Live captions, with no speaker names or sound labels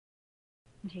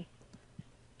जी।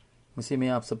 मसीह में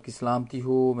आप सबकी सलामती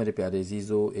हो मेरे प्यारे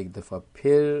अजीज़ों। एक दफ़ा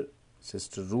फिर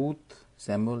सिस्टर रूथ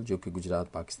सैमुअल जो कि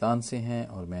गुजरात पाकिस्तान से हैं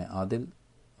और मैं आदिल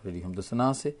रेडियो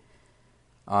हमदसना से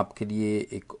आपके लिए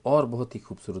एक और बहुत ही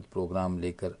खूबसूरत प्रोग्राम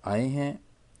लेकर आए हैं।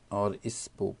 और इस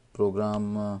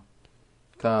प्रोग्राम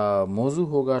का मौजू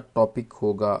होगा, टॉपिक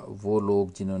होगा, वो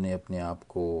लोग जिन्होंने अपने आप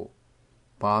को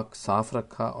पाक साफ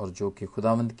रखा और जो कि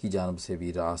खुदावंद की जानब से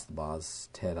भी रास्तबाज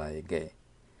ठहराए गए।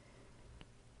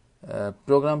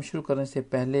 प्रोग्राम शुरू करने से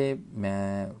पहले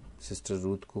मैं सिस्टर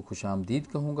रूथ को खुशामदीद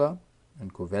कहूँगा,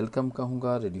 उनको वेलकम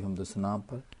कहूँगा रेडियो हमदसना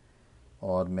पर,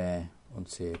 और मैं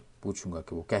उनसे पूछूंगा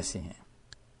कि वो कैसे हैं।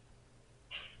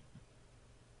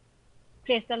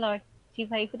 Praise the Lord. जी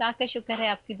भाई, खुदा का शुक्र है,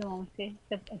 आपकी दुआओं से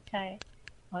सब अच्छा है।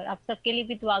 और आप सबके लिए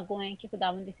भी दुआ गो हैं कि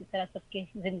खुदावंद इसी तरह सबके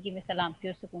जिंदगी में सलामती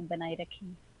और सुकून बनाए रखें।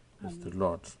 प्रेज आमीन। The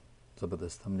Lord.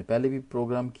 ज़बरदस्त, हमने पहले भी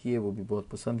प्रोग्राम किए, वो भी बहुत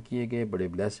पसंद किए गए, बड़े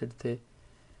ब्लेसड थे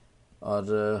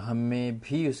और हमें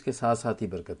भी उसके साथ साथ ही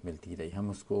बरकत मिलती रही। हम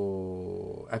उसको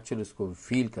एक्चुअली उसको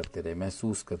फील करते रहे,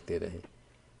 महसूस करते रहे,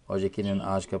 और यकीनन जी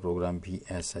आज का प्रोग्राम भी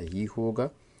ऐसा ही होगा,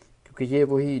 क्योंकि ये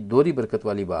वही दोहरी बरकत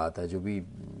वाली बात है जो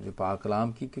पाक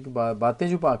कलाम की, क्योंकि बातें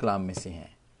जो पाक कलाम में से हैं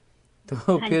तो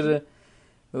हाँ फिर जी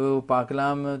वो पाक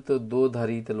कलाम तो दो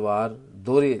धारी तलवार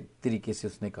दोहरे तरीके से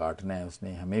उसने काटना है,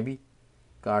 उसने हमें भी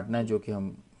काटना है, जो कि हम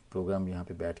प्रोग्राम यहाँ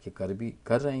पे बैठ के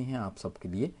कर रहे हैं आप सबके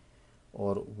लिए,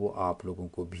 और वो आप लोगों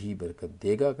को भी बरकत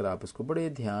देगा अगर आप इसको बड़े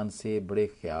ध्यान से, बड़े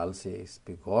ख्याल से इस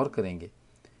पे गौर करेंगे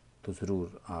तो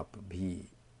ज़रूर आप भी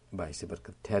बाइस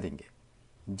बरकत ठहरेंगे।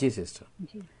 जी सिस्टर,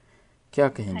 जी। क्या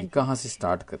हाँ कहेंगी, जी। कहाँ से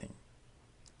स्टार्ट करें,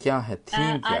 क्या है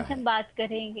थीम, क्या आज है? हम बात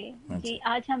करेंगे। हाँ जी, जी।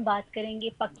 आज हम बात करेंगे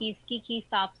पाकीज़गी की,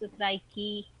 साफ सुथराई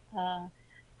की।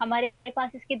 हमारे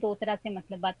पास इसके दो तरह से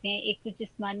मतलब आते हैं, एक तो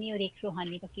जिस्मानी और एक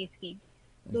रूहानी पाकीज़गी।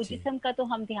 तो जी जिस्म का तो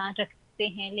हम ध्यान रखते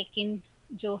हैं, लेकिन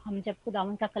जो हम जब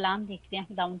खुदावंद का कलाम देखते हैं,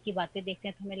 खुदावंद की बातें देखते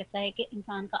हैं, तो हमें लगता है कि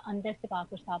इंसान का अंदर से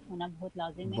पाक और साफ होना बहुत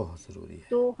लाजिम है। बहुत ज़रूरी है।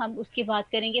 तो हम उसकी बात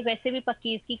करेंगे। वैसे भी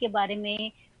पाकीज़गी के बारे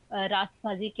में,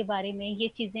 रास्तबाज़ी के बारे में, ये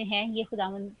चीज़ें हैं, ये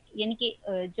खुदावंद यानी कि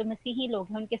जो मसीही लोग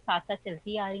हैं उनके साथ-साथ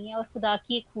चलती आ रही हैं और खुदा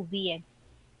की एक खूबी है।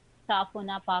 साफ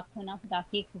होना, पाक होना खुदा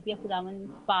की एक खूबी है। खुदावंद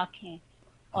पाक हैं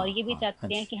और हाँ ये भी हाँ हाँ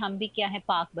चाहते हैं जी। कि हम भी क्या है,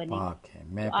 पाक बनें। पाक है,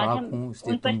 तो मैं आज पाक हम हूँ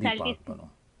इसलिए उन तुम भी पर्सनैलिटीज़ पाक बनो।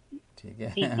 ठीक जी,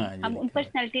 है जी, हाँ, ये हम उन लिखा है।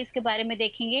 पर्सनैलिटीज़ के बारे में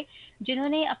देखेंगे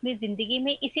जिन्होंने अपनी ज़िंदगी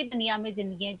में, इसी दुनिया में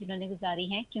ज़िंदगियाँ जिन्होंने गुज़ारी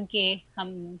हैं, क्योंकि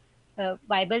हम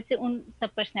बाइबल से उन सब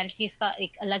पर्सनैलिटीज़ का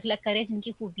एक अलग-अलग करें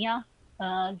जिनकी खूबियाँ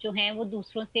जो हैं वो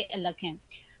दूसरों से अलग हैं।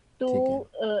 तो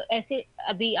ठीक है। ऐसे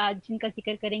अभी आज जिनका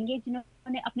ज़िक्र करेंगे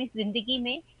जिन्होंने अपनी ज़िंदगी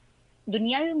में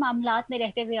दुनियावी मामलात में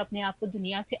रहते हुए अपने आप को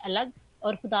दुनिया से अलग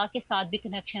और खुदा के साथ भी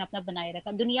कनेक्शन अपना बनाए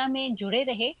रखा, दुनिया में जुड़े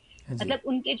रहे। हाँ जी। मतलब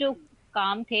उनके जो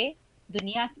काम थे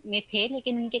दुनिया में थे,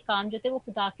 लेकिन उनके काम जो थे वो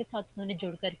खुदा के साथ उन्होंने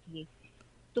जुड़कर किए।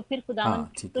 तो फिर खुदावंद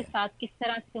हाँ ठीक के है। साथ किस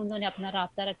तरह से उन्होंने अपना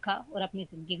राब्ता रखा और अपनी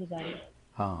जिंदगी गुजारी।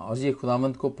 हाँ, और ये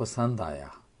खुदावंद को पसंद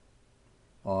आया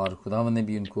और खुदावंद ने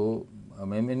भी उनको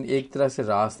एक तरह से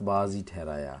रास्तबाज ही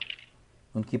ठहराया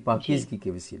उनकी जी, पाकीज़गी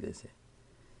के वसीले से।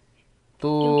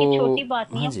 तो क्योंकि छोटी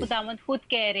बात नहीं हाँ है, जी। खुदावंद खुद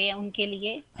कह रहे हैं उनके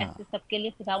लिए, हाँ ऐसे सबके लिए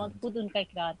हाँ खुदावंद जी। खुद उनका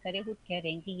इकरार करे, खुद कह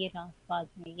रहे हैं कि ये रास्तबाज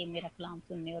है, ये मेरा कलाम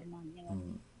सुनने और मानने वाले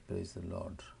हैं। Praise the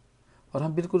Lord. और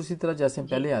हम बिल्कुल इसी तरह जैसे हम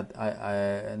जी।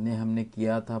 पहले हमने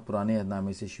किया था, पुराने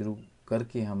अहदनामे से शुरू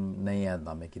करके हम नए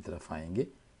अहदनामे की तरफ आएंगे,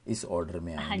 इस ऑर्डर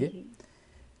में हाँ आएंगे। जी।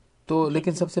 तो जी।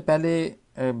 लेकिन सबसे पहले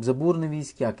ज़बूर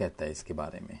नवीस क्या कहता है इसके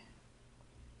बारे में,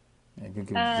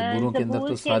 क्योंकि ज़बूरों के अंदर ज़बूर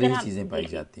तो से सारी अगर ही हम, चीज़ें जी पाई जी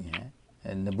जाती हैं,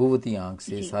 नबूवती आंख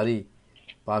से जी सारी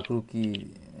पाखरू की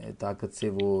ताकत से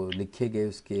वो लिखे गए,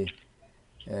 उसके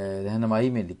रहनुमाई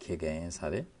में लिखे गए हैं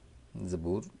सारे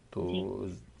ज़बूर। तो जी। तो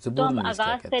ज़बूर हम नवीस क्या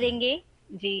आगाज कहता है? करेंगे।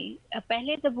 जी,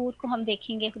 पहले ज़बूर को हम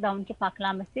देखेंगे खुदावंद के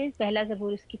पाकलाम में से। पहला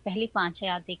ज़बूर, उसकी पहली 5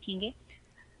 आयत देखेंगे।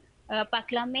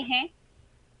 पाकलाम में है,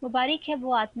 मुबारक है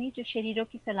वो आदमी जो शरीरों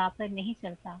की सलाह पर नहीं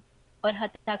चलता और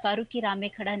हत्याकारों की राह में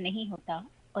खड़ा नहीं होता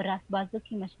और रास्तबाजों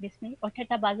की मजलिस में और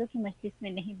ठट्ठाबाजों की मजलिस में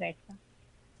नहीं बैठता,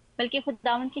 बल्कि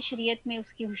खुदावंद की शरीयत में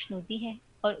उसकी खुशनुदी है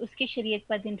और उसकी शरीयत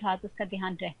पर दिन रात उसका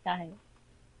ध्यान रहता है।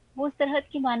 वो उस तरहद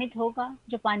की मानित होगा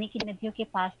जो पानी की नदियों के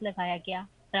पास लगाया गया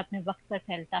और अपने वक्त पर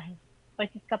फैलता है और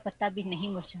जिसका पत्ता भी नहीं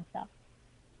मुरझाता।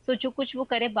 सो जो कुछ वो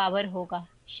करे बावर होगा।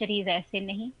 शरीर ऐसे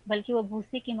नहीं, बल्कि वो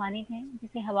भूसे की मानित है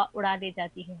जिसे हवा उड़ा ले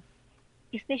जाती है।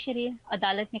 इससे शरीर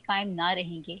अदालत में कायम ना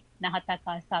रहेंगे, ना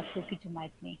हत्याकार साथियों की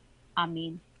जमात में।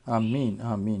 आमीन। आमीन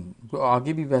आमीन। तो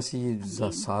आगे भी वैसे ये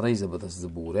आमीन। सारा ही ज़बरदस्त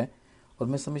ज़बूर है, और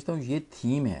मैं समझता हूँ ये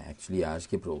थीम है एक्चुअली आज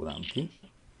के प्रोग्राम की।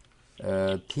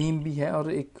 थीम भी है,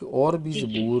 और एक और भी जी जी।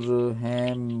 ज़बूर है,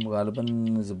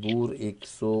 गालिबन ज़बूर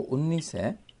 119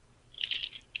 है।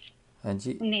 हाँ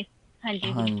जी। 19। हाँ जी,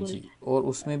 हाँ बिल्कुल। जी, और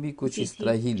उसमें भी कुछ जी, इस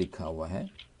तरह जी। ही लिखा हुआ है।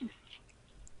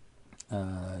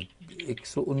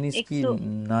 119 की 100।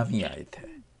 नामी आयत है।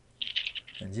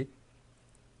 हाँ जी,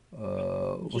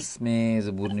 जी। उसमें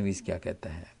ज़बूर नवीस क्या कहता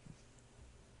है?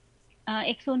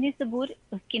 119 ज़बूर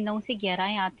उसकी 9 से 11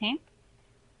 आयत हैं।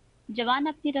 जवान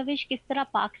अपनी रविश किस तरह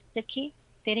पाक रखे,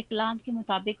 तेरे कलाम के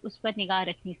मुताबिक उस पर निगाह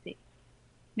रखने से।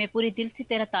 मैं पूरे दिल से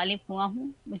तेरा तालिब हुआ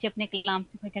हूँ, मुझे अपने कलाम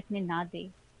से भटकने ना दे।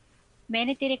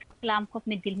 मैंने तेरे कलाम को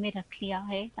अपने दिल में रख लिया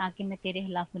है ताकि मैं तेरे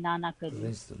खिलाफ गुनाह ना करूँ।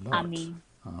 Praise the Lord. आमीन।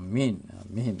 आमीन,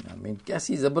 आमीन, आमीन।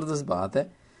 कैसी ज़बरदस्त बात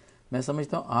है। मैं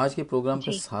समझता हूँ आज के प्रोग्राम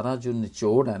का जी। सारा जो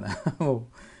निचोड़ है ना वो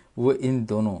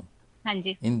हाँ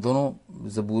जी। इन दोनों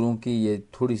ज़बूरों की ये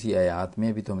थोड़ी सी आयात में।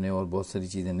 अभी तो हमने और बहुत सारी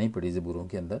चीज़ें नहीं पढ़ी ज़बूरों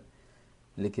के अंदर,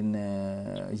 लेकिन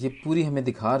ये पूरी हमें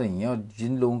दिखा रही हैं, और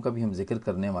जिन लोगों का भी हम जिक्र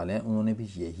करने वाले हैं उन्होंने भी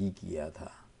यही किया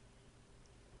था,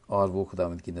 और वो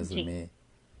खुदावंद की नज़र जी। में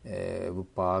वो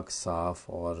पाक, साफ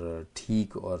और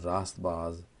ठीक और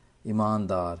रास्तबाज,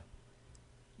 ईमानदार,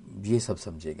 ये सब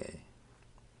समझे गए।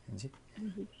 जी,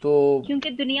 तो क्योंकि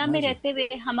दुनिया हाँ में जी, रहते हुए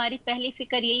हमारी पहली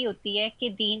फिक्र यही होती है कि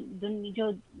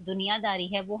जो दुनियादारी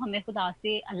है वो हमें खुदा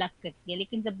से अलग करती है,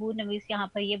 लेकिन जबूर नवीस यहाँ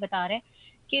पर ये बता रहे हैं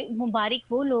कि मुबारक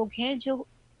वो लोग हैं जो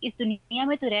इस दुनिया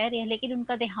में तो रह रहे हैं लेकिन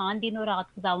उनका ध्यान दिनों रात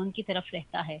खुदावन की तरफ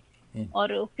रहता है। इन-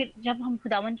 और फिर जब हम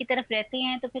खुदावन की तरफ रहते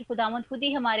हैं तो फिर खुदावन खुद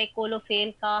ही हमारे कोलो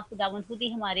फेल का, खुदावन खुद ही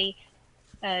हमारी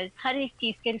हर एक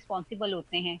चीज के रिस्पॉन्सिबल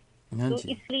होते हैं। हाँ तो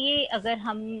जी, इसलिए अगर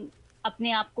हम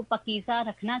अपने आप को पकीज़ा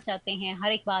रखना चाहते हैं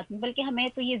हर एक बात में, बल्कि हमें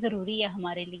तो ये ज़रूरी है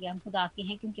हमारे लिए, हम खुदा के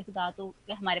हैं, क्योंकि खुदा तो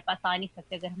हमारे पास आ नहीं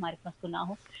सकते अगर हमारे पास गुनाह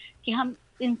हो, कि हम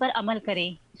इन पर अमल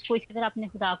करें, इसको इसी तरह अपने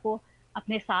खुदा को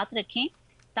अपने साथ रखें,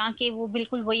 ताकि वो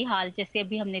बिल्कुल वही हाल जैसे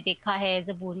अभी हमने देखा है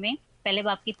ज़बूर में पहले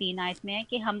बाब की 3 आयत में है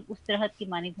कि हम उस तरहत की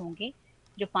मानिंद होंगे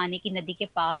जो पानी की नदी के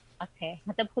पास है।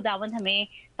 मतलब खुदावंद हमें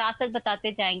साथ-साथ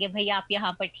बताते जाएँगे, भई आप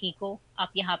यहाँ पर ठीक हो,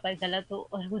 आप यहाँ पर गलत हो,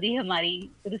 और खुद ही हमारी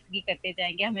दुरुस्तगी करते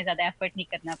जाएँगे, हमें ज़्यादा एफर्ट नहीं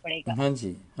करना पड़ेगा। हाँ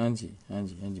जी, हाँ जी, हाँ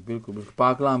जी, हाँ जी, बिल्कुल बिल्कुल,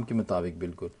 पाकलाम के मुताबिक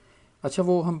बिल्कुल। अच्छा,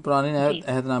 वो हम पुराने जी,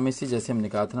 अहदनामे से जैसे हमने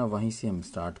कहा था ना, वहीं से हम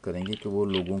स्टार्ट करेंगे कि वो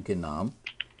लोगों के नाम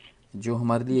जो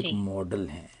हमारे लिए एक जी। मॉडल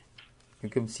हैं,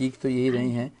 क्योंकि हम सीख तो यही हाँ रहे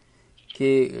जी, हैं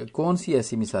कि कौन सी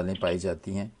ऐसी मिसालें पाई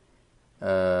जाती हैं।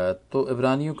 तो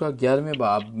इब्रानियों का 11वें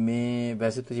बाब में,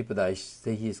 वैसे तो ये पैदाइश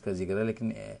से ही इसका जिक्र है,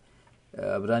 लेकिन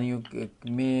इब्रानियों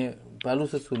में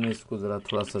पालूस रसूल ने इसको ज़रा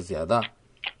थोड़ा सा ज़्यादा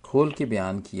खोल के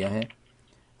बयान किया है।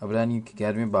 इब्रानियों के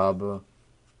 11वें बाब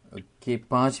के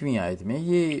 5वीं आयत में,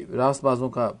 ये रास्तबाजों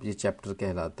का ये चैप्टर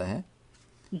कहलाता है।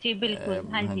 जी, बिल्कुल।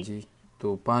 हाँ हाँ जी, जी, तो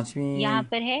यहाँ 5वीं,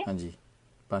 पर है। हाँ जी,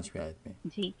 5वीं आयत में,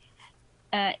 जी।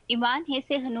 ईमान है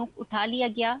से हनूक उठा लिया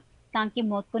गया ताकि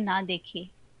मौत को ना देखे,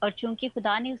 और चूंकि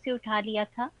खुदा ने उसे उठा लिया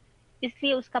था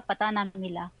इसलिए उसका पता ना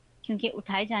मिला, क्योंकि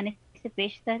उठाए जाने से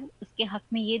पेशतर उसके हक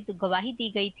में ये गवाही दी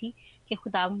गई थी कि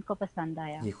खुदा उनको पसंद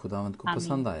आया। ये खुदावंद को आमीन।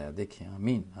 पसंद आया। देखें,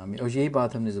 आमीन, आमीन। और यही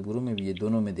बात हमने ज़बूरों में भी ये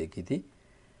दोनों में देखी थी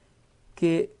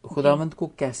कि जी, खुदावंद को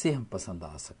कैसे हम पसंद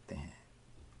आ सकते हैं।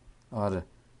 और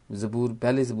ज़बूर,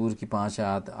 पहले ज़बूर की 5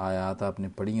 आयात आपने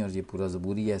पढ़ी, और ये पूरा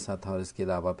ज़बूर ही ऐसा था, और इसके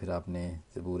अलावा फिर आपने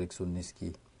ज़बूर 119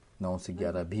 की 9 से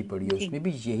 11 भी पढ़ी, और जी, उसमें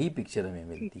भी यही पिक्चर हमें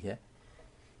मिलती है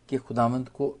कि खुदावंद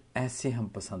को ऐसे हम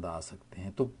पसंद आ सकते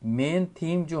हैं। तो मेन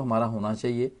थीम जो हमारा होना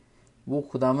चाहिए वो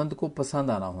खुदावंद को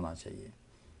पसंद आना होना चाहिए।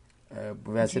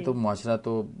 वैसे जी, तो माशरा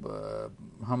तो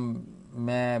हम,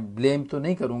 मैं ब्लेम तो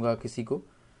नहीं करूँगा किसी को,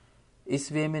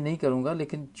 इस वे में नहीं करूँगा,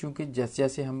 लेकिन चूँकि जैसे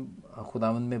जैसे हम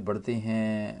खुदावंद में बढ़ते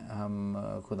हैं,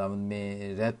 हम खुदावंद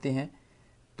में रहते हैं,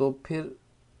 तो फिर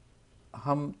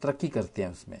हम तरक्की करते हैं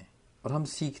उसमें, और हम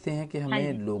सीखते हैं कि हाँ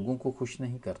हमें जी, लोगों को खुश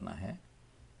नहीं करना है।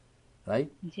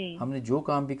 राइट, जी, हमने जो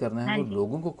काम भी करना है हाँ वो जी,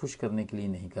 लोगों को खुश करने के लिए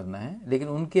नहीं करना है, लेकिन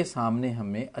उनके सामने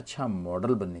हमें अच्छा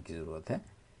मॉडल बनने की ज़रूरत है,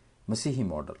 मसीही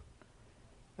मॉडल।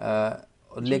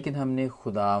 जी, लेकिन हमने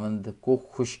खुदावंद को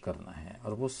खुश करना है,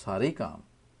 और वो सारे काम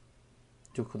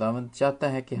जो खुदावंद चाहता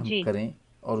है कि हम जी, करें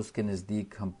और उसके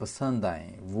नज़दीक हम पसंद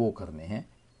आएं, वो करने हैं।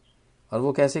 और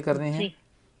वो कैसे करने हैं? जी,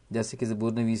 जैसे कि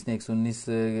ज़बूर नवीस ने 119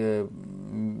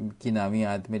 की नामी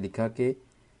आयत में लिखा कि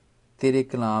तेरे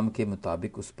कलाम के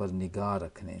मुताबिक उस पर निगाह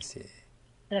रखने से।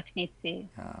 रखने से।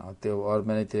 हाँ, तो और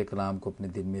मैंने तेरे कलाम को अपने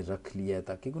दिल में रख लिया है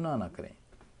ताकि गुनाह ना करें।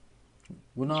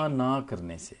 गुनाह ना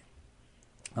करने से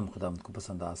हम खुदावंद को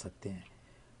पसंद आ सकते हैं।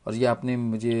 और ये आपने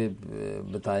मुझे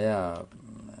बताया,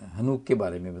 हनूक के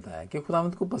बारे में बताया कि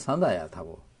खुदावंद को पसंद आया था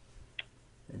वो,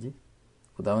 जी,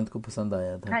 खुदावंद को पसंद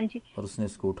आया था, हाँ जी, और उसने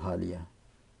उसको उठा लिया,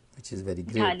 विच इज़ वेरी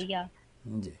उठा ग्रेट। लिया।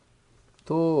 जी,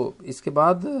 तो इसके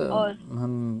बाद और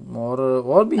हम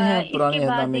और भी हैं इसके पुराने बाद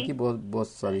अहदनामे की बहुत बहुत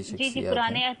सारी जी, जी, शख्सियात हैं।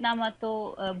 पुराने अहदनामा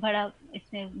तो बड़ा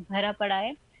इसमें भरा पड़ा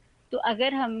है। तो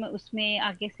अगर हम उसमें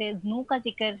आगे से नूह का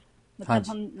जिक्र हाँ मतलब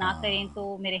जी, हम ना करें हाँ,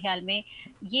 तो मेरे ख्याल में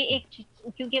ये एक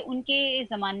क्योंकि उनके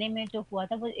ज़माने में जो हुआ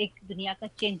था वो एक दुनिया का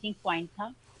चेंजिंग पॉइंट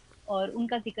था, और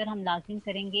उनका ज़िक्र हम लाज़िम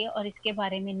करेंगे। और इसके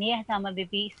बारे में नए अहकाम में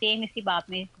भी सेम इसी बाब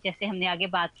में, जैसे हमने आगे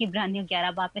बात की, इब्रानियों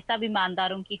 11 बाब में सब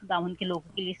ईमानदारों की, खुदावंद के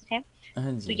लोगों की लिस्ट है।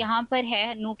 हाँ तो जी, यहाँ पर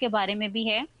है, नूह के बारे में भी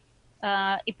है।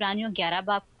 इब्रानियों 11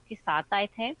 बाब की 7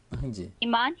 आयत है। हाँ जी,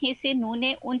 ईमान ही से नूह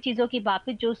ने उन चीजों की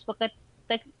बाबत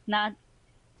तक ना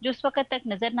जो उस वक्त तक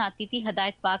नजर न आती थी,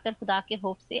 हदायत पाकर खुदा के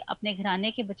खौफ से अपने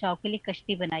घराने के बचाव के लिए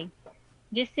कश्ती बनाई,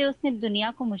 जिससे उसने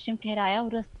दुनिया को मुजरिम ठहराया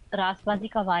और उस रासबाजी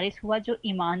का वारिस हुआ जो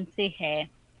ईमान से है।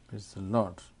 Praise the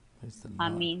Lord, praise the Lord,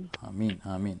 आमीन। आमीन,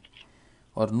 आमीन।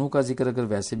 और नूह का जिक्र अगर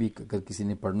वैसे भी अगर किसी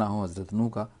ने पढ़ना हो हज़रत नूह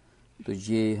का, तो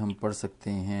ये हम पढ़ सकते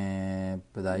हैं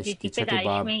पैदाइश जी के जी, छठे पैदाइश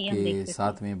बाब में ही हम के देख सकते हैं।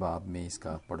 7वें बाब में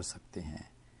इसका पढ़ सकते हैं,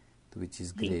 तो विच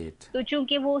इज़ जी, ग्रेट। तो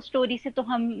चूंकि वो स्टोरी से तो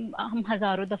हम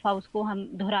हजारों दफा उसको हम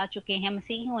दोहरा चुके हैं,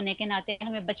 मसीही होने के नाते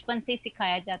हमें बचपन से ही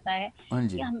सिखाया जाता है हाँ कि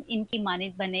जी, हम इनकी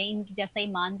मानद बने, इनकी जैसा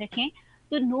ईमान रखें।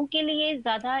 तो नूह के लिए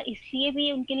ज्यादा इसलिए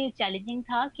भी उनके लिए चैलेंजिंग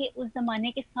था कि उस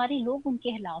जमाने के सारे लोग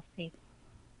उनके खिलाफ थे।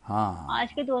 आज हाँ,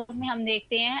 के दौर में हम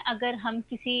देखते हैं, अगर हम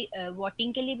किसी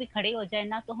वोटिंग के लिए भी खड़े हो जाए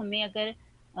ना, तो हमें अगर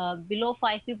बिलो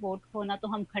 5 भी वोट हो ना, तो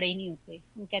हम खड़े ही नहीं होते,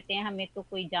 हम कहते हैं हमें तो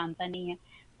कोई जानता नहीं है।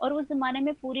 और उस जमाने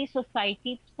में पूरी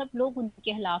सोसाइटी, सब लोग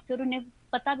उनके खिलाफ थे और उन्हें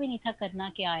पता भी नहीं था करना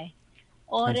क्या है।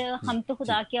 हाँ और जी, जी, हम तो जी,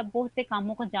 खुदा के अब बहुत से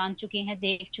कामों को जान चुके हैं,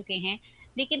 देख चुके हैं,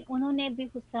 लेकिन उन्होंने भी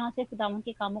उस तरह से खुदावन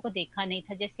के कामों को देखा नहीं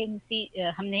था। जैसे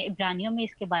हमने इब्रानियों में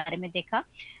इसके बारे में देखा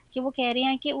कि वो कह रहे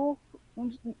हैं कि वो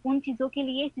उन चीजों के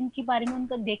लिए जिनके बारे में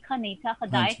उनका देखा नहीं था, हाँ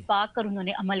हदायत जी, पाकर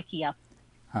उन्होंने अमल किया।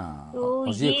 हाँ, तो और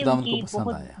ये ये खुदावंद को उनकी पसंद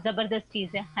बहुत आया। जबरदस्त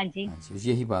चीज है। हाँ जी। हाँ जी,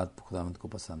 यही बात खुदावंद को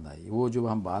पसंद आई। वो जो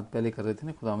हम बात पहले कर रहे थे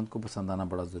ना, खुदावंद को पसंद आना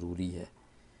बड़ा ज़रूरी है,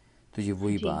 तो ये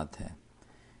वही जी। बात है।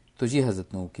 तो ये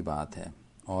हज़रत नूह की बात है,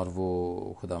 और वो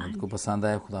हाँ खुदावंद को जी। पसंद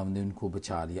आया, खुदावंद ने उनको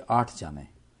बचा लिया, 8 जाने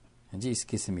हैं जी,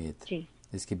 इसके समेत, जी।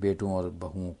 इसके बेटों और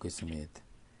बहुओं के समेत।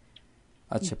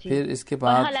 अच्छा, जी। फिर इसके और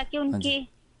बाद हालांकि हाँ जी, उनके,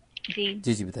 जी,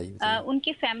 जी जी, बताइए बताइए।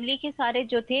 उनकी फैमिली के सारे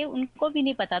जो थे उनको भी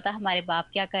नहीं पता था हमारे बाप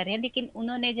क्या कर रहे हैं, लेकिन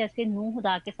उन्होंने जैसे नूह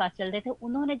खुदा के साथ चल रहे थे,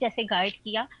 उन्होंने जैसे गाइड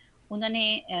किया, उन्होंने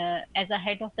as a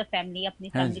head of the family अपनी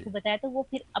हाँ फैमिली जी, को बताया, तो वो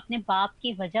फिर अपने बाप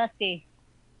की वजह से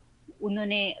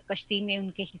उन्होंने कश्ती में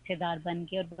उनके हिस्सेदार बन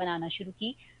गए और बनाना शुरू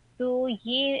की। तो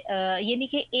ये नहीं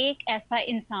कि एक ऐसा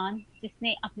इंसान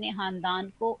जिसने अपने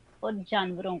खानदान को और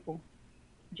जानवरों को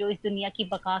जो इस दुनिया की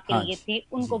बका के हाँ लिए जी, थे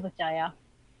उनको जी, बचाया।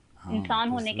 हाँ, इंसान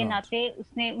प्रेज़ होने द के लॉर्ड। नाते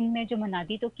उसने उनमें जो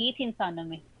मनादी तो की थी इंसानों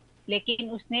में, लेकिन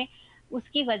उसने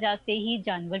उसकी वजह से ही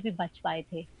जानवर भी बच पाए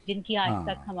थे, जिनकी आज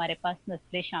तक हाँ, हमारे पास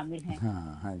नस्लें शामिल हैं।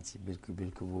 हाँ, हाँ जी, बिल्कुल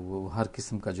बिल्कुल, वो हर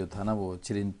किस्म का जो था ना, वो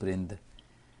चरिंद परिंद,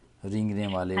 रेंगने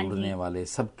वाले, हाँ उड़ने जी। वाले,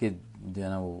 सबके जो है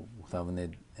ना, वो खुदावंद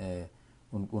ने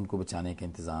उनको बचाने का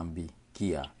इंतज़ाम भी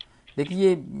किया। लेकिन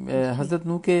ये जी। हज़रत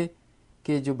नूह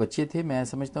के जो बच्चे थे, मैं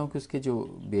समझता हूँ कि उसके जो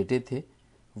बेटे थे,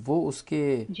 वो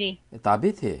उसके जी।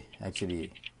 ताबे थे, एक्चुअली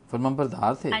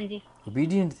फरमाबरदार थे, हाँ जी।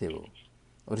 ओबीडियंट थे वो,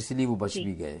 और इसीलिए वो बच जी।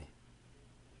 भी गए।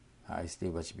 हाँ,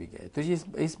 इसलिए बच भी गए। तो ये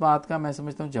इस बात का मैं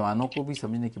समझता हूँ जवानों को भी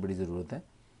समझने की बड़ी ज़रूरत है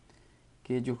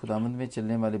कि जो खुदावंद में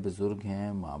चलने वाले बुज़ुर्ग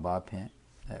हैं, माँ बाप हैं,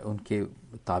 उनके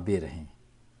ताबे रहें,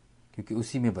 क्योंकि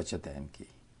उसी में बचत है इनकी,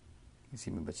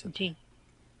 इसी में बचत है। जी।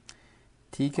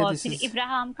 ठीक है, और दिस फिर इज़,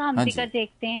 इब्राहिम का हम हाँ जिक्र जी,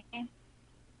 देखते हैं।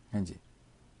 हाँ जी,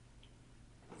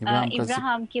 इब्राहिम का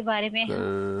इब्राहिम के बारे में हम,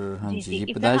 जिक्र, हाँ जी जी, जी, ये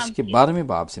पैदाइश इब्राहिम के की, 12वें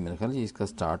बाब से मेरे ख्याल ये इसका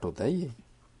स्टार्ट होता है, ये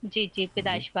जी जी,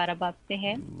 पैदाइश 12 बाब से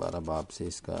है। 12 बाब से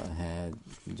इसका है,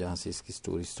 जहाँ से इसकी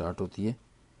स्टोरी स्टार्ट होती है।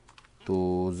 तो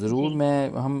ज़रूर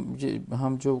जी।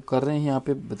 हम जो कर रहे हैं यहाँ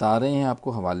पे बता रहे हैं,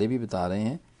 आपको हवाले भी बता रहे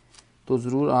हैं, तो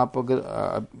ज़रूर आप अगर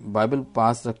बाइबल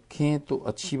पास रखें तो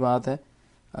अच्छी बात है।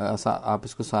 आप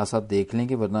इसको साथ साथ देख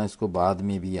लेंगे, वरना इसको बाद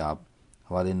में भी आप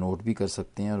हवाले नोट भी कर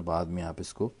सकते हैं, और बाद में आप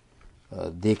इसको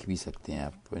देख भी सकते हैं,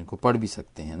 आप इनको पढ़ भी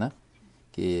सकते हैं ना,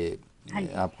 कि हाँ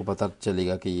जी। आपको पता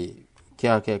चलेगा कि ये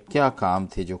क्या क्या क्या काम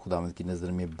थे जो खुदावंद की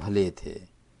नज़र में भले थे।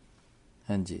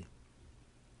 हाँ जी,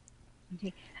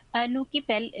 जी। नूह की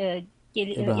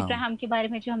इब्राहिम, इब्राहिम के बारे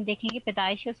में जो हम देखेंगे,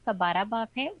 पैदाइश है उसका 12 बाब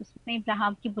है, उसमें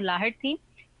इब्राहिम की बुलाहट थी।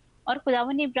 और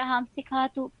खुदावन ने इब्राहिम से कहा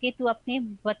तू अपने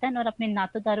वतन और अपने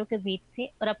नातोदारों के बीच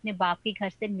से और अपने बाप के घर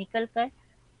से निकल कर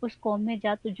उस कौम में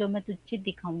जा, जो मैं तुझे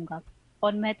दिखाऊंगा,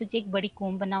 और मैं तुझे एक बड़ी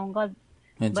कौम बनाऊंगा, हाँ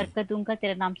जी, बरकत दूंगा,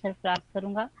 तेरा नाम सरफराज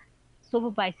करूंगा,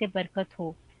 शुभ बाई से बरकत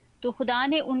हो। तो खुदा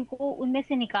ने उनको उनमें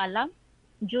से निकाला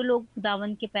जो लोग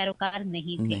खुदावन के पैरोकार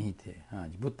नहीं थे। नहीं थे, हाँ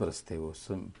जी, बुत परस्त थे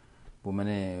वो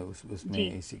मैंने उसमें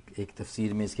जी। एक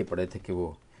तफसीर में इसके पढ़े थे कि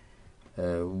वो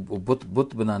बुत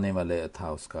बुत बनाने वाले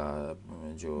था उसका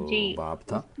जो जी। बाप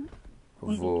था, उस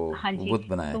हाँ जी, बुत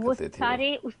बनाया तो वो करते थे वो।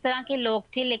 सारे उस तरह के लोग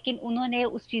थे, लेकिन उन्होंने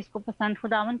उस चीज को पसंद,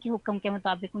 खुदावन के हुक्म के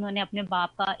मुताबिक उन्होंने अपने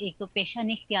बाप का एक तो पेशा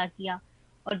नहीं इख्तियार किया,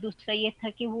 और दूसरा ये था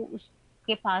कि वो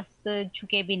उसके पास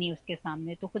झुके भी नहीं उसके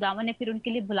सामने। तो खुदावन ने फिर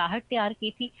उनके लिए बुलाहट तैयार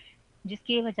की थी,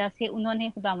 जिसकी वजह से उन्होंने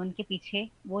खुदावन के पीछे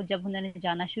वो जब उन्होंने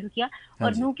जाना शुरू किया। हाँ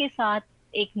और जी। नूह के साथ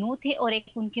एक नूह थे और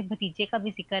एक उनके भतीजे का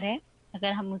भी जिक्र है।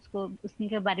 अगर हम उसको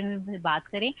उसके बारे में भी बात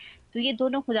करें, तो ये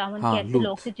दोनों खुदावन के हाँ, ऐसे लोग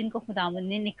लूत। थे जिनको खुदावन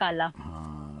ने निकाला।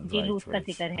 हाँ, जी, राइट लूत का राइट,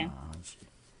 जिक्र है। हाँ जी।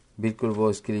 बिल्कुल, वो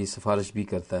इसके लिए सिफारिश भी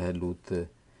करता है लूत,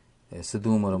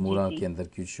 सदूम और जी अमूरा जी के अंदर,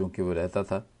 क्योंकि वो रहता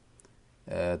था।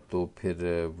 तो फिर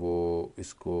वो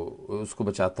इसको उसको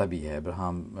बचाता भी है।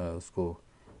 अब्राहम उसको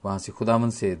वहाँ से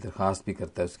खुदावंद से दरख्वास्त भी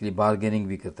करता है, उसके लिए बारगेनिंग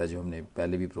भी करता है, जो हमने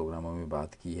पहले भी प्रोग्रामों में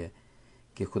बात की है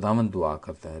कि खुदावंद दुआ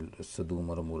करता है सदूम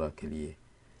और अमूरा के लिए,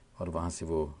 और वहाँ से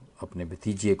वो अपने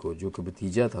भतीजे को, जो कि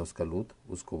भतीजा था उसका लूत,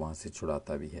 उसको वहाँ से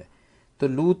छुड़ाता भी है। तो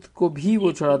लूत को भी वो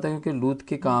जी जी छुड़ाता है, क्योंकि लूत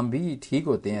के काम भी ठीक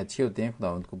होते हैं, अच्छे होते हैं,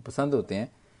 खुदावंद को पसंद होते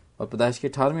हैं। और पैदाइश के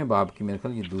 18वें बाब की मेरे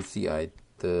ख्याल ये दूसरी आयत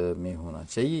में होना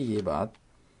चाहिए ये बात,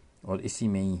 और इसी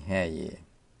में ही है ये।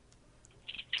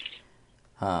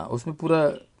 हाँ, उसमें पूरा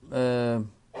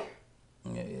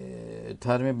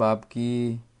 18वें बाब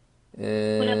की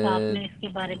पूरा बाप में इसके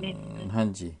बारे में। हाँ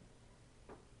जी,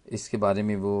 इसके बारे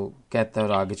में वो कहता है,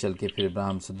 और आगे चल के फिर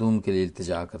इब्राहिम सदूम के लिए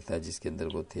इल्तिजा करता है जिसके अंदर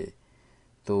वो थे।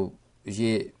 तो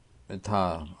ये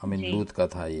था, अमीन जी लूत का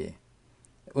था ये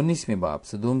 19वें बाब।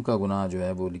 सदूम का गुनाह जो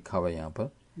है वो लिखा हुआ है यहाँ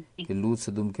पर, जी कि लूत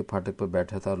सदूम के फाटक पर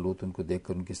बैठा था, और लूत उनको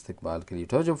देखकर उनके इस्तकबाल के लिए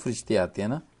उठा। जब फरिश्ते आते हैं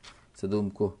ना सदूम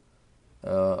को,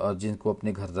 और जिनको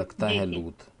अपने घर रखता जी है जी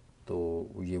लूत,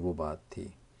 तो ये वो बात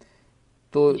थी।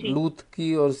 तो जी लूत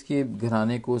की और उसके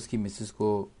घराने को, उसकी मिसेस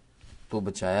को तो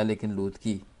बचाया, लेकिन लूत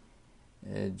की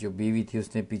जो बीवी थी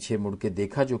उसने पीछे मुड़ के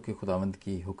देखा, जो कि खुदावंद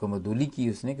की हुक्म अदूली की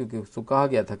उसने, क्योंकि उसको कहा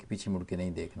गया था कि पीछे मुड़ के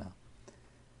नहीं देखना,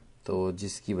 तो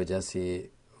जिसकी वजह से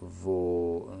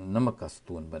वो नमक का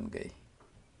सतून बन गई।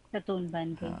 सतून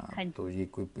बन गई। हाँ, हाँ तो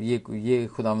ये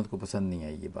खुदावंद को पसंद नहीं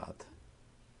आई ये बात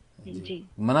जी जी। जी।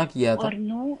 मना किया था और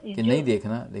नू कि जो, नहीं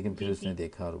देखना, लेकिन फिर जी उसने जी,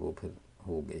 देखा और वो फिर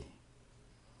हो गई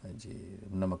जी,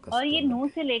 नमक का और ये सतून बन नू गई।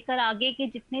 से लेकर आगे के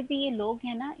जितने भी ये लोग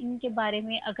हैं ना, इनके बारे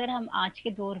में अगर हम आज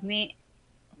के दौर में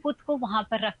खुद को वहां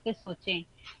पर रख के सोचें,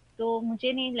 तो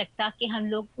मुझे नहीं लगता कि हम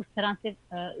लोग उस तरह से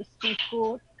उस चीज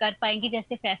को कर पाएंगे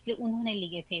जैसे फैसले उन्होंने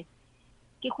लिए थे,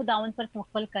 कि खुदावन पर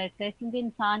तवक्कुल कर, क्योंकि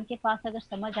इंसान के पास अगर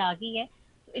समझ आ गई है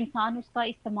तो इंसान उसका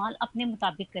इस्तेमाल अपने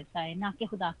मुताबिक करता है, ना कि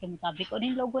खुदा के मुताबिक। और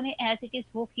इन लोगों ने एज इट इज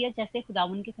वो किया जैसे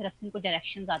खुदावन की तरफ से इनको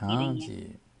डायरेक्शंस आती हाँ रही हैं। जी,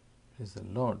 प्रेज़ द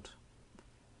लॉर्ड,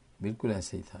 बिल्कुल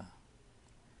ऐसे ही था।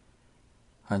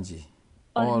 हाँ जी।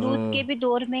 और और लूत के भी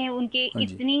दौर में उनके हाँ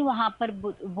जी, इतनी वहां पर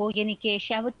वो यानी कि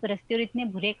शहवत परस्ती और इतने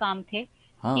बुरे काम थे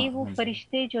हाँ कि वो हाँ जी।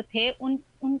 फरिश्ते जो थे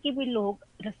उनकी भी लोग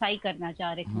रसाई करना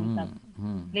चाह रहे थे उन तक।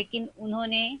 हम्म। लेकिन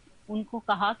उन्होंने उनको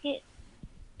कहा कि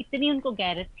इतनी उनको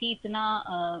गैरत थी, इतना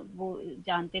वो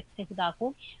जानते थे खुदा को,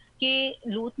 कि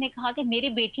लूत ने कहा कि मेरी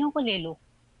बेटियों को ले लो,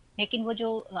 लेकिन वो जो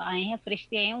आए हैं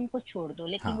फरिश्ते आए हैं उनको छोड़ दो।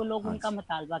 लेकिन हाँ वो लोग हाँ उनका जी।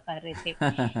 मुतालबा कर रहे थे।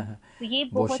 तो ये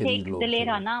बहुत बहुत शरीर एक लोग थे वो।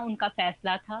 दिलेराना उनका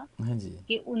फैसला था हाँ जी।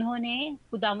 कि उन्होंने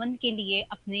खुदावंद के लिए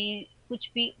अपने कुछ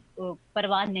भी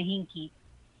परवाह नहीं की।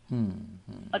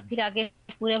 और फिर आगे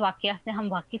पूरे वाकया से हम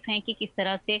वाकिफ हैं कि किस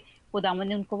तरह से खुदावंद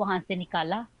ने उनको वहां से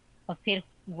निकाला, और फिर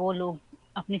वो लोग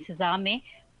अपनी सजा में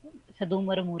सदूम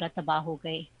और अमूरा तबाह हो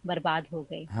गए, बर्बाद हो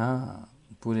गए। हाँ,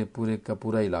 पूरे पूरे का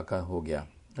पूरा इलाका हो गया।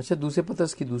 अच्छा, दूसरे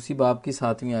पतरस की दूसरी बाब की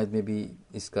 7वीं आयत में भी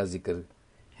इसका जिक्र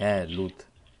है, लूत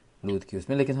लूत की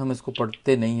उसमें, लेकिन हम इसको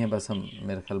पढ़ते नहीं हैं, बस हम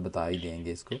मेरे ख्याल बता ही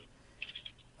देंगे इसको।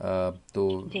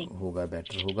 तो जी होगा,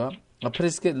 बेटर होगा। अब फिर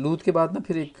इसके लूत के बाद ना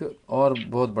फिर एक और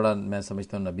बहुत बड़ा मैं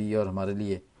समझता हूँ नबी है, और हमारे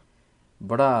लिए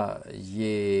बड़ा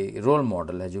ये रोल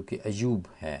मॉडल है, जो कि अयूब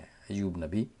है, अयूब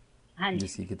नबी हाँ जी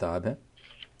जिसकी किताब है।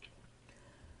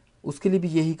 उसके लिए भी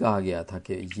यही कहा गया था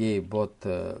कि ये बहुत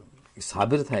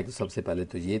साबिर था, कि सबसे पहले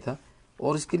तो ये था,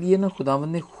 और इसके लिए ना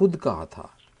खुदावंद ने खुद कहा था।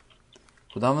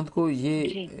 खुदावंद को ये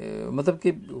जी मतलब कि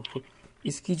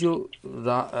इसकी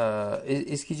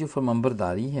जो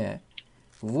फरमंबरदारी है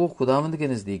वो खुदावंद के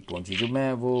नज़दीक पहुंची। जो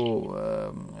मैं वो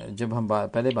जब हम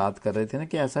पहले बात कर रहे थे ना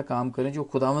कि ऐसा काम करें जो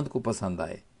खुदावंद को पसंद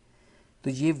आए, तो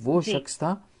ये वो जी शख्स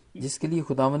था जिसके लिए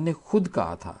खुदावंद ने खुद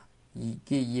कहा था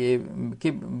कि ये कि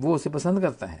वो उसे पसंद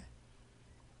करता है।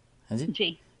 हाँ जी।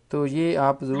 जी तो ये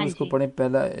आप ज़रूर हाँ इसको जी। पढ़ें,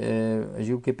 पहला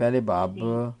अय्यूब के पहले बाब जी,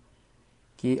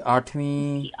 की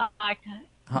 8वीं, इसकी 8।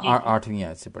 हाँ जी जी 8वीं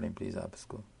आयत से पढ़ें प्लीज़ आप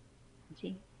इसको।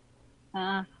 जी।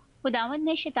 खुदावंद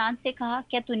ने शैतान से कहा,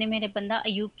 क्या तूने मेरे बंदा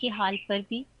अयूब की हाल पर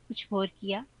भी कुछ गौर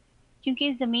किया? क्योंकि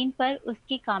इस जमीन पर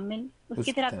उसकी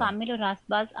उसकी तरह तरह कामिल और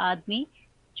रास्तबाज आदमी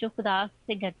जो खुदा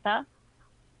से डरता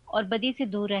और बदी से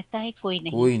दूर रहता है कोई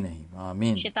नहीं। कोई नहीं।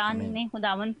 आमीन शैतान आमीन। ने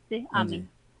खुदावंद से, हाँ जी। आमीन।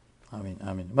 आमीन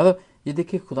आमीन। मतलब ये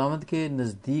देखिए खुदावंद के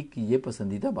नज़दीक ये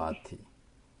पसंदीदा बात थी,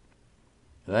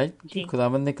 राइट, कि जी।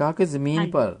 खुदावंद ने कहा कि ज़मीन हाँ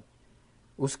जी। पर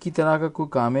उसकी तरह का कोई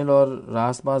कामिल और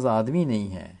रासबाज आदमी नहीं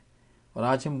है। और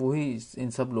आज हम वही इन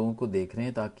सब लोगों को देख रहे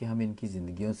हैं, ताकि हम इनकी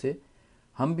ज़िंदगियों से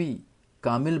हम भी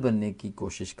कामिल बनने की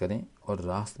कोशिश करें और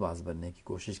रास्तबाज बनने की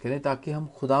कोशिश करें, ताकि हम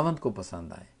खुदावंद को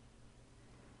पसंद आए।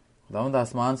 खुदावंद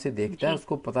आसमान से देखता है, जी।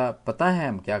 उसको पता है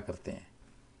हम क्या करते हैं,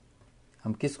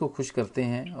 हम किसको खुश करते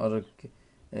हैं और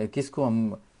किसको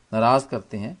हम नाराज़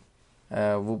करते हैं।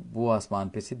 वो आसमान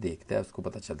पे से देखता है, उसको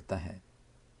पता चलता है।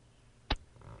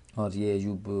 और ये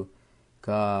अयूब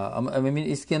का आई मीन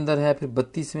इसके अंदर है। फिर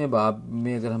 32वें बाब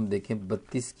में अगर हम देखें,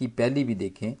 32 की पहली भी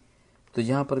देखें, तो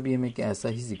यहाँ पर भी हमें एक ऐसा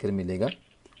ही जिक्र मिलेगा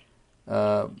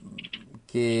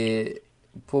कि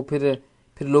वो फिर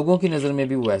लोगों की नज़र में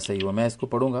भी वो ऐसा ही हुआ। मैं इसको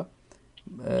पढ़ूंगा।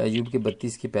 अयूब के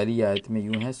 32 की पहली आयत में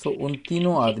यूं है, सो उन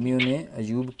तीनों जी। आदमियों ने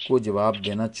अयूब को जवाब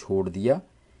देना छोड़ दिया,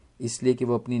 इसलिए कि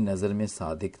वो अपनी नज़र में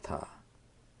सादिक था।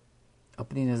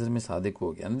 अपनी नज़र में सादिक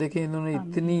हो गया। देखें, इन्होंने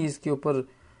इतनी आमीन। इसके ऊपर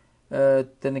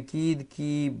तनकीद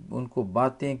की, उनको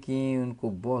बातें की, उनको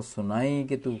बहुत सुनाई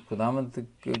कि तू खुदावंद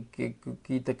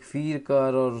की तकफीर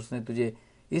कर, और उसने तुझे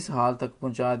इस हाल तक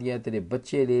पहुंचा दिया, तेरे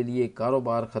बच्चे ले लिए,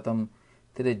 कारोबार ख़त्म,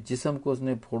 तेरे जिस्म को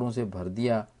उसने फोड़ों से भर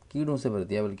दिया, कीड़ों से भर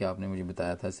दिया, बल्कि आपने मुझे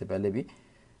बताया था इससे पहले भी,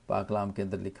 पाकलाम के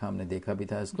अंदर लिखा, हमने देखा भी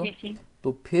था इसको। जी। जी।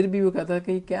 तो फिर भी वो कहता है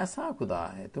कि ये कैसा खुदा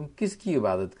है, तुम किसकी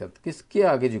इबादत करते, किसके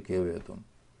आगे झुके हुए हो तुम।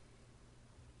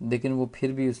 लेकिन वो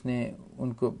फिर भी उसने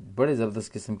उनको बड़े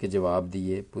ज़बरदस्त किस्म के जवाब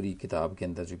दिए पूरी किताब के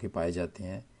अंदर, जो कि पाए जाते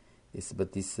हैं इस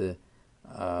 32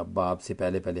 बाब से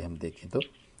पहले पहले हम देखें तो,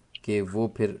 कि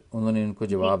वो फिर उन्होंने उनको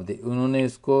जी। जवाब दे, उन्होंने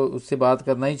उसको उससे बात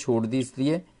करना ही छोड़ दी,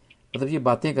 इसलिए मतलब ये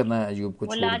बातें करना अयूब को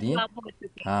वो छोड़ दिए। लाजवाब हो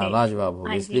चुके हाँ, थे। लाजवाब हो गए,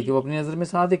 हाँ इसलिए जी। कि वो अपनी नज़र में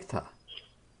सादिक था।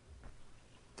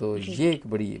 तो जी। ये एक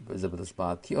बड़ी ज़बरदस्त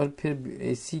बात थी। और फिर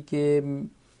इसी के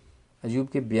अयूब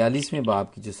के 42वें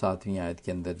बाब की जो 7वीं आयत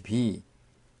के अंदर भी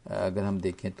अगर हम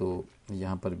देखें, तो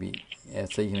यहाँ पर भी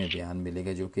ऐसा ही हमें बयान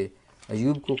मिलेगा, जो कि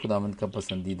अयूब को खुदावंद का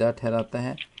पसंदीदा ठहराता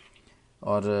है।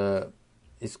 और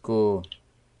इसको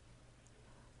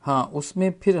हाँ,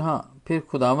 उसमें फिर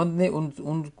खुदावंद ने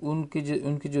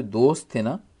उनके जो दोस्त थे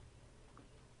ना,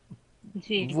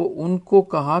 जी। वो उनको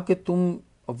कहा कि तुम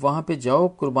वहाँ पे जाओ,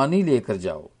 कुर्बानी लेकर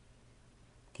जाओ,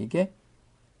 ठीक है।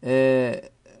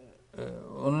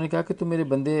 उन्होंने कहा कि तुम मेरे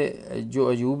बंदे जो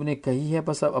अयूब ने कही है,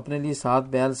 बस अब अपने लिए 7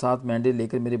 बैल 7 मेंढे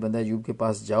लेकर मेरे बंदा अयूब के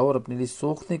पास जाओ और अपने लिए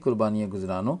सोखती कुर्बानियाँ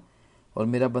गुजरानो, और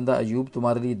मेरा बंदा अयूब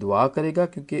तुम्हारे लिए दुआ करेगा,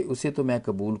 क्योंकि उसे तो मैं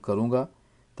कबूल करूँगा,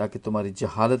 ताकि तुम्हारी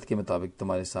जहालत के मुताबिक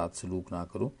तुम्हारे साथ सलूक ना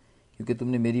करूँ, क्योंकि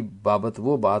तुमने मेरी बाबत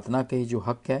वो बात ना कही जो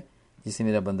हक है, जिसे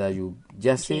मेरा बंदा अयूब, जी।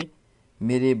 जैसे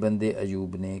मेरे बंदे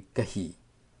अयूब ने कही।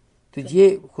 तो कही।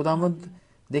 ये खुदावंद, आमीन।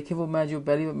 देखिए वो मैं जो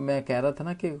पहले मैं कह रहा था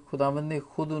ना, कि खुदावंद ने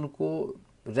खुद उनको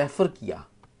रेफर किया,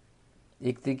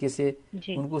 एक तरीके से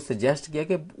जी। उनको सजेस्ट किया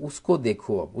कि उसको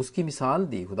देखो, अब उसकी मिसाल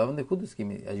दी खुदावंद ने, खुद उसकी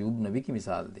अयूब नबी की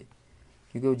मिसाल दी,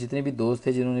 क्योंकि वो जितने भी दोस्त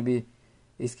थे जिन्होंने भी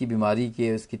इसकी बीमारी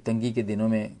के, उसकी तंगी के दिनों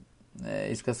में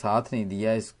इसका साथ नहीं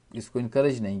दिया, इसको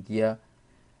इनकरेज नहीं किया,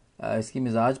 इसकी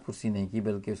मिजाज पुरसी नहीं की,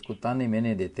 बल्कि उसको ताने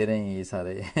मैंने देते रहे ये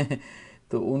सारे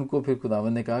तो उनको फिर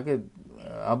खुदावंद ने कहा कि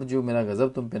अब जो मेरा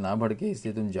गज़ब तुम पे ना भड़के,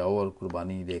 इसलिए तुम जाओ और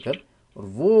कुर्बानी देकर, और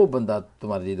वो बंदा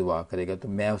तुम्हारे लिए दुआ करेगा तो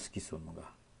मैं उसकी सुनूंगा।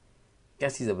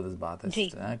 कैसी ज़बरदस्त बात है जी।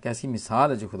 सिस्टर, कैसी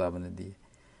मिसाल है जो खुदावंद ने दी है।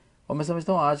 और मैं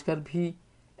समझता हूँ आजकल भी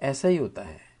ऐसा ही होता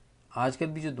है। आजकल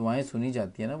भी जो दुआएं सुनी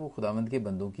जाती हैं ना, वो खुदावंद के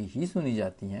बंदों की ही सुनी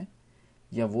जाती हैं,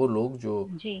 या वो लोग जो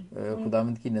जी।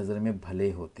 खुदावंद की नज़र में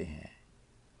भले होते हैं,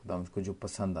 खुदावंद को जो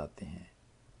पसंद आते हैं,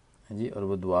 हाँ जी, और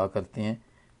वो दुआ करते हैं,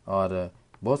 और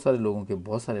बहुत सारे लोगों के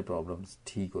बहुत सारे प्रॉब्लम्स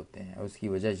ठीक होते हैं, और उसकी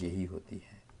वजह यही होती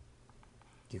है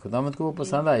कि खुदावंद को वो जी।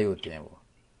 पसंद आए होते हैं, वो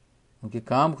उनके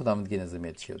काम खुदावंद की नज़र में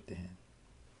अच्छे होते हैं।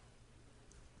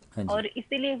 हाँ जी। और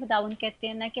इसीलिए खुदावंद कहते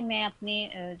हैं ना कि मैं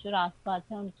अपने जो रास्तबाज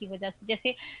हैं उनकी वजह से,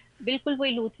 जैसे बिल्कुल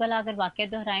वही लूत वाला अगर वाकया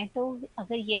दोहराएं, तो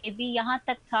अगर ये भी यहाँ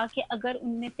तक था कि अगर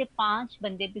उनमें से 5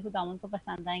 बंदे भी खुदावंद को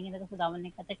पसंद आएंगे ना, तो खुदावंद ने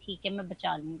कहा था ठीक है मैं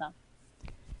बचा लूंगा।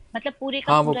 मतलब पूरे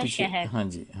का हाँ, वो पूरा पीछे, शहर हाँ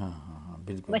जी, हाँ हाँ हाँ,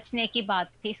 बिल्कुल। बचने की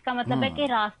बात थी। इसका मतलब है कि हाँ,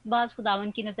 रास्तबाज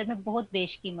खुदावंद की नजर में बहुत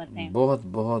बेशकीमत हैं। बहुत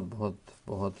बहुत बहुत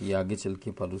बहुत ही आगे चल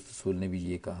के पौलुस रसूल ने भी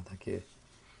ये कहा था कि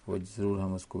वो ज़रूर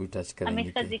हम उसको भी टच हमें करेंगे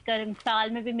इसका कि जिक्र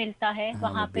मिसाल में भी मिलता है, हाँ, वो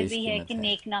वहां पे भी है बेशकीमत कि है।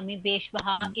 नेक नामी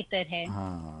बेशबहा इतर है।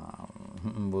 हाँ,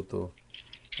 वो तो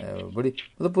बड़ी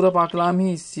मतलब पूरा पाकलाम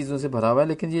ही इस चीज़ों से भरा हुआ है।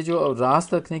 लेकिन ये जो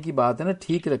रास्त रखने की बात है ना,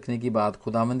 ठीक रखने की बात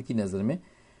खुदावंद की नज़र में,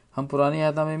 हम पुरानी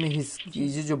आदम में जी।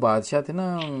 ये जो बादशाह थे ना,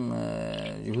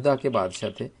 यहूदा के बादशाह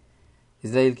थे,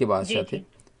 इज़राइल के जी। बादशाह थे, जी।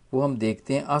 वो हम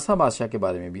देखते हैं। आसा बादशाह के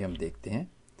बारे में भी हम देखते हैं,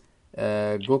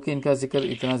 गो कि इनका जिक्र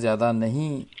इतना ज़्यादा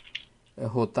नहीं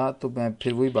होता, तो मैं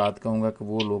फिर वही बात कहूँगा कि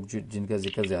वो लोग जो जिनका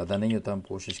जिक्र ज़्यादा नहीं होता, हम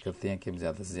कोशिश करते हैं कि हम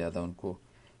ज़्यादा से ज़्यादा उनको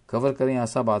कवर करें।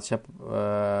 आसा बादशाह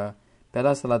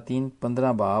पहला सलातीन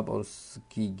 15 बाब और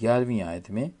उसकी 11वीं आयत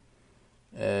में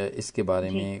इसके बारे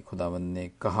जी में खुदावंद ने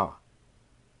कहा।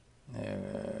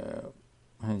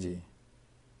 हाँ जी।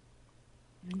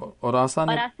 और आसा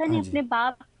ने, और आसा ने हाँ जी, अपने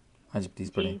बाप, हाँ जी, प्लीज़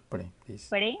जी पढ़ें पढ़ें प्लीज़,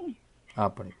 पढ़े।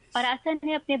 आप पढ़ें और प्लीज़। आसा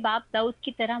ने अपने बाप दाऊद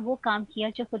की तरह वो काम किया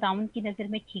जो खुदाउन की नजर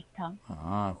में ठीक था।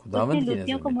 हाँ, उसने खुदावंद की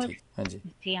लूतियों नज़र को में ठीक। हाँ जी,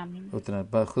 जी आमीन।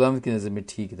 उतना खुदावंद की नज़र में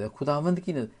ठीक था। खुदावंद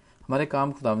की नज़र, हमारे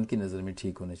काम खुदावंद की नज़र में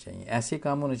ठीक होने चाहिए, ऐसे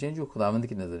काम होने चाहिए जो खुदावंद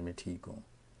की नज़र में ठीक हों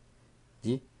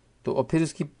जी। तो और फिर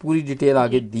उसकी पूरी डिटेल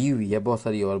आगे जी दी हुई है, बहुत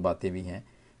सारी और बातें भी हैं,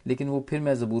 लेकिन वो फिर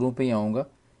मैं ज़बूरों पे ही आऊँगा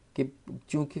कि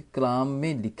चूँकि कलाम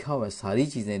में लिखा हुआ है, सारी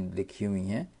चीज़ें लिखी हुई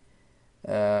हैं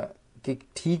कि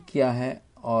ठीक क्या है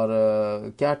और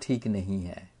क्या ठीक नहीं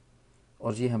है,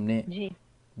 और ये हमने जी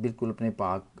बिल्कुल अपने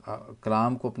पाक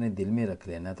कलाम को अपने दिल में रख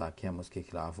लेना ताकि हम उसके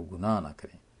खिलाफ गुनाह ना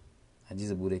करें। हाँ जी,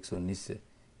 ज़बूर 119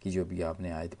 की जो भी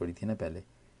आपने आयत पढ़ी थी ना पहले,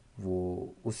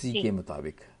 वो उसी जी के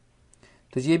मुताबिक है।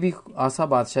 तो ये भी आसा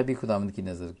बादशाह भी खुदावंद की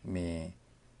नज़र में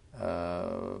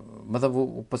मतलब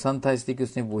वो पसंद था, इसलिए कि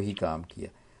उसने वही काम किया।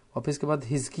 और फिर इसके बाद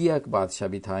हिजकिया एक बादशाह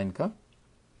भी था इनका।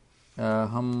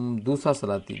 हम दूसरे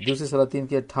सलातीन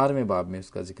के 18वें बाब में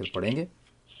उसका जिक्र पढ़ेंगे,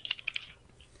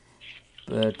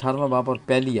 18वां बाब और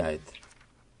पहली आयत।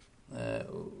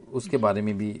 उसके बारे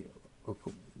में भी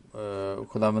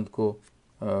खुदावंद को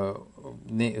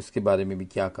ने उसके बारे में भी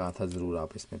क्या कहा था, ज़रूर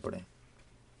आप इसमें पढ़ें।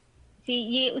 जी,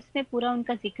 ये उसमें पूरा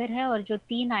उनका जिक्र है। और जो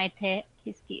 3 आयत है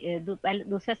इसकी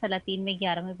दूसरा सलातीन में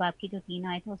 11वें बाब की जो 3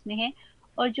 आयत है उसमें है।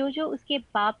 और जो जो उसके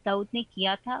बाप दाऊद ने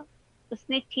किया था,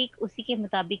 उसने ठीक उसी के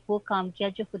मुताबिक वो काम किया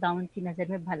जो खुदावंद की नजर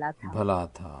में भला था। भला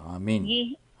था। आमीन,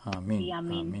 ये आमीन, जी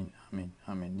आमीन। आमीन, आमीन,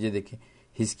 आमीन। ये देखिए,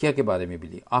 हिजकिया के बारे में भी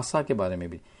लिखा, आसा के बारे में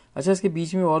भी। अच्छा, इसके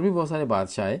बीच में और भी बहुत सारे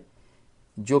बादशाह आए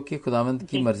जो कि खुदावंद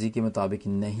की जी मर्जी के मुताबिक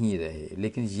नहीं रहे,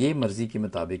 लेकिन ये मर्जी के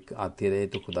मुताबिक आते रहे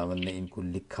तो खुदावंद ने इनको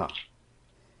लिखा।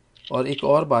 और एक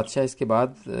और बादशाह इसके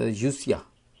बाद यूसिया,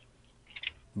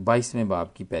 22वें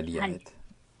बाब की पहली हाँ आयत।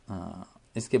 हाँ,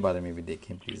 इसके बारे में भी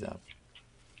देखें प्लीज़ आप,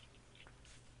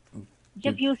 जब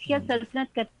क्योंकि यूसिया हाँ जी, सल्तनत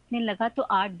करने लगा तो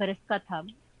 8 बरस का था।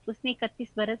 उसने 31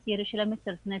 बरस यरूशलेम में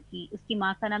सल्तनत की। उसकी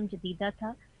माँ का नाम जदीदा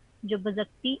था, जो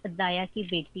बजक्ती अदाया की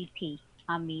बेटी थी।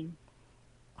 आमीन।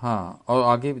 हाँ, और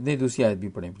आगे नहीं, दूसरी आयत भी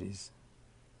पढ़ें प्लीज़।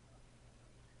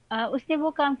 उसने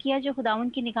वो काम किया जो खुदाउन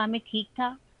की निगाह में ठीक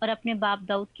था, और अपने बाप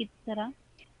दाऊद की तरह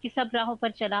कि सब राहों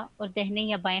पर चला और दाहिने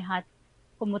या बाएं हाथ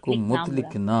को को मुतलिक ना मुतलिक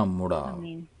मुड़ा। ना मुड़ा।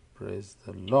 आमीन। Praise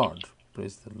the Lord,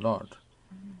 praise the Lord.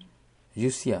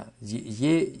 यूसिया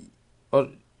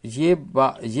और ये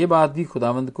बात भी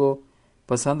खुदावंद को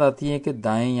पसंद आती है कि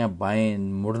दाएं या बाएं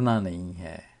मुड़ना नहीं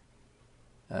है।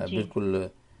 जी बिल्कुल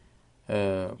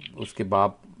उसके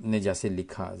बाप ने जैसे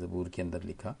लिखा, ज़बूर के अंदर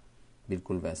लिखा,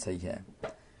 बिल्कुल वैसा ही है।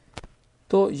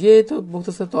 तो ये तो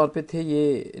मुख्तसर तौर पे थे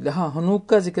ये। हाँ, हनूक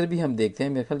का जिक्र भी हम देखते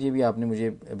हैं, मेरे ख्याल ये भी आपने मुझे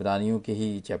इब्रानियों के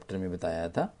ही चैप्टर में बताया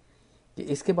था कि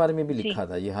इसके बारे में भी जी लिखा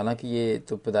था। ये हालांकि ये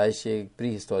तो पैदाइश प्री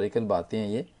हिस्टोरिकल बातें हैं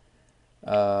ये।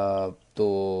 तो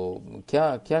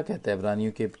क्या क्या कहता है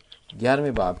इब्रानियों के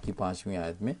 11वें बाब की 5वीं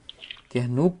आयत में कि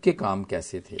हनूक के काम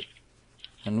कैसे थे।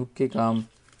 हनूक के काम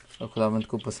खुदावंद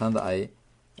को पसंद आए,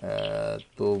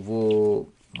 तो वो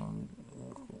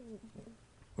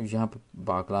यहाँ पर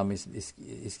बाकला में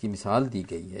इसकी मिसाल दी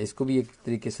गई है। इसको भी एक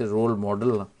तरीके से रोल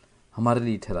मॉडल हमारे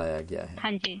लिए ठहराया गया है।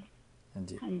 हाँ जी हाँ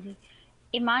जी, हाँ जी।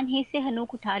 ईमान ही से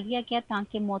हनूक उठा लिया गया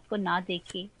ताकि मौत को ना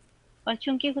देखे। और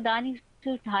चूंकि खुदा ने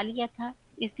उसे उठा लिया था,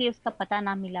 इसलिए उसका पता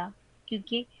ना मिला,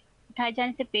 क्योंकि उठाए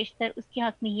जाने से पेशतर उसके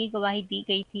हक में ये गवाही दी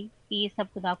गई थी कि ये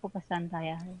सब खुदा को पसंद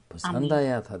आया है। पसंद आमीन।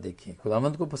 आया था। देखिए,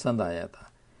 खुदावंद को पसंद आया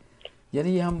था।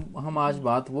 यानी ये हम आज जी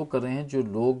बात वो कर रहे हैं जो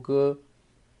लोग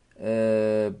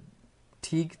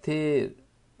ठीक थे,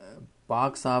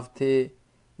 पाक साफ थे,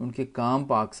 उनके काम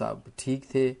पाक साफ ठीक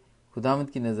थे, खुदावंद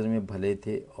की नज़र में भले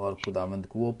थे और खुदावंद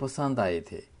को वो पसंद आए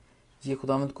थे। ये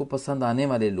खुदावंद को पसंद आने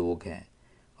वाले लोग हैं,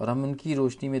 और हम उनकी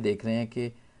रोशनी में देख रहे हैं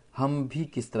कि हम भी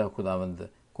किस तरह खुदावंद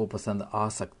को पसंद आ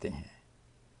सकते हैं।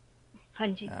 हाँ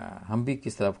जी हम भी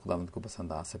किस तरह खुदावंद को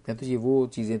पसंद आ सकते हैं। तो ये वो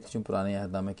चीज़ें थी जो पुराने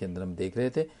अहदनामे के अंदर हम देख रहे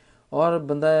थे। और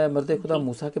बंदा मर्द खुदा जी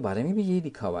मूसा के बारे में भी यही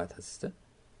लिखा हुआ था सिस्टर।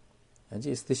 हाँ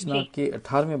जी, इस्तिशना जी के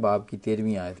 18वें बाब की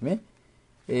 13वीं आयत में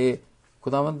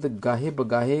खुदावंद गाहे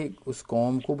बगाहे उस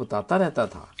कौम को बताता रहता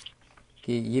था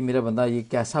कि ये मेरा बंदा, ये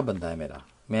कैसा बंदा है मेरा,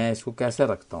 मैं इसको कैसे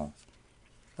रखता हूँ।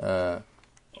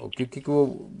 क्योंकि वो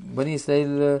बनी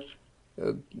इसराइल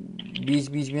बीच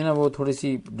बीच में ना वो थोड़ी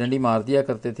सी डंडी मार दिया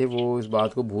करते थे, वो इस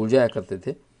बात को भूल जाया करते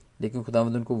थे, लेकिन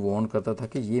खुदावंद उनको वार्न करता था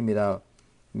कि ये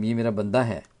मेरा बंदा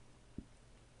है।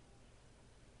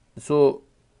 सो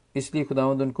इसलिए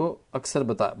खुदावंद उनको अक्सर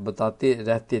बताते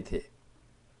रहते थे।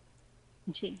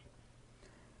 जी।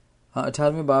 हाँ,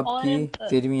 18वें बाब और की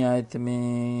 13वीं आयत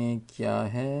में क्या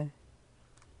है?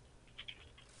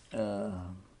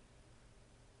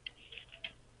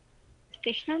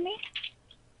 कृष्णा में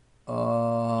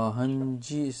हाँ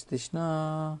जी, इस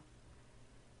तृष्णा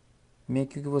में,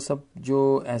 क्योंकि वो सब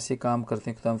जो ऐसे काम करते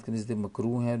हैं खुदावंद के नज़दीक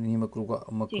मकरूह हैं, उन्हीं जी।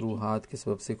 मकरूहात के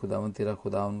सबब से खुदावंद तेरा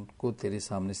खुदा उनको तेरे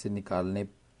सामने से निकालने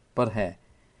पर है,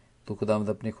 तो खुदावंद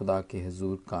अपने खुदा के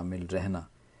हुजूर कामिल रहना।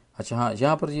 अच्छा, हाँ,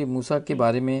 यहाँ पर ये मूसा के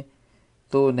बारे में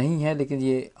तो नहीं है, लेकिन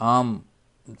ये आम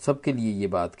सबके लिए ये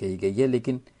बात कही गई है।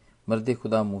 लेकिन मर्द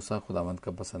खुदा मूसा खुदावंद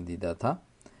का पसंदीदा था।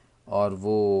 और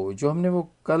वो जो हमने वो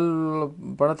कल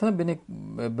पढ़ा था ना,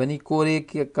 बनी कोरे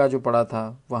का जो पढ़ा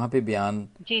था, वहाँ पे बयान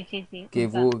जी जी जी कि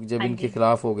उनका। वो जब हाँ इनके जी।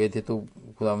 खिलाफ हो गए थे तो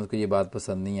खुदावंद को ये बात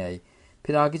पसंद नहीं आई।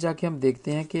 फिर आगे जाके हम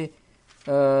देखते हैं कि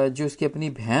जो उसकी अपनी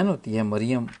बहन होती है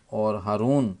मरियम और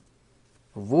हारून,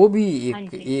 वो भी हाँ एक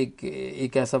जी। एक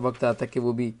एक ऐसा वक्त आता है कि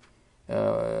वो भी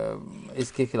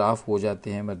इसके खिलाफ हो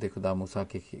जाते हैं, मर्द खुदा मूसा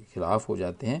के खिलाफ हो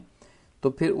जाते हैं। तो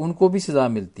फिर उनको भी सज़ा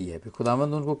मिलती है। फिर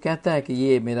खुदावंद उनको कहता है कि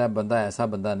ये मेरा बंदा ऐसा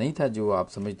बंदा नहीं था जो आप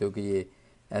समझते हो कि ये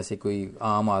ऐसे कोई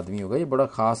आम आदमी होगा, ये बड़ा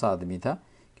ख़ास आदमी था,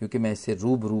 क्योंकि मैं इससे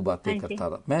रूबरू बातें हाँ जी। करता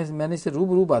था, मैंने इससे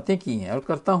रूबरू बातें की हैं और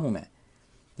करता हूँ मैं,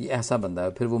 ये ऐसा बंदा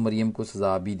है। फिर वो मरियम को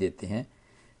सज़ा भी देते हैं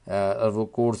और वो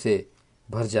कोड़ से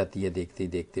भर जाती है, देखते ही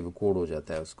देखते वो कोड़ हो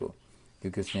जाता है उसको,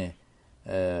 क्योंकि उसने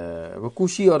वो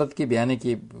कुशी औरत के बयाने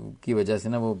की वजह से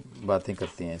ना वो बातें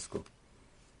करते हैं इसको।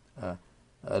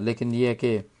 लेकिन ये है कि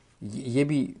ये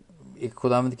भी एक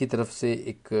खुदावंद की तरफ से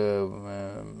एक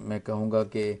मैं कहूँगा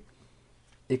कि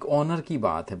एक ऑनर की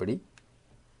बात है, बड़ी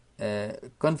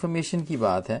कन्फर्मेशन की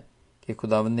बात है कि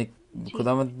जी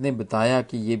खुदावंद ने बताया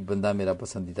कि ये बंदा मेरा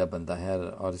पसंदीदा बंदा है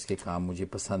और इसके काम मुझे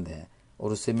पसंद हैं,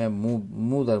 और उससे मैं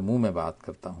मुंह दर मुंह में बात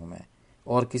करता हूँ मैं,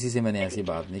 और किसी से मैंने ऐसी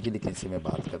बात नहीं की, लेकिन इससे मैं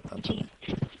बात करता था जी।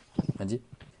 मैं। हाँ जी।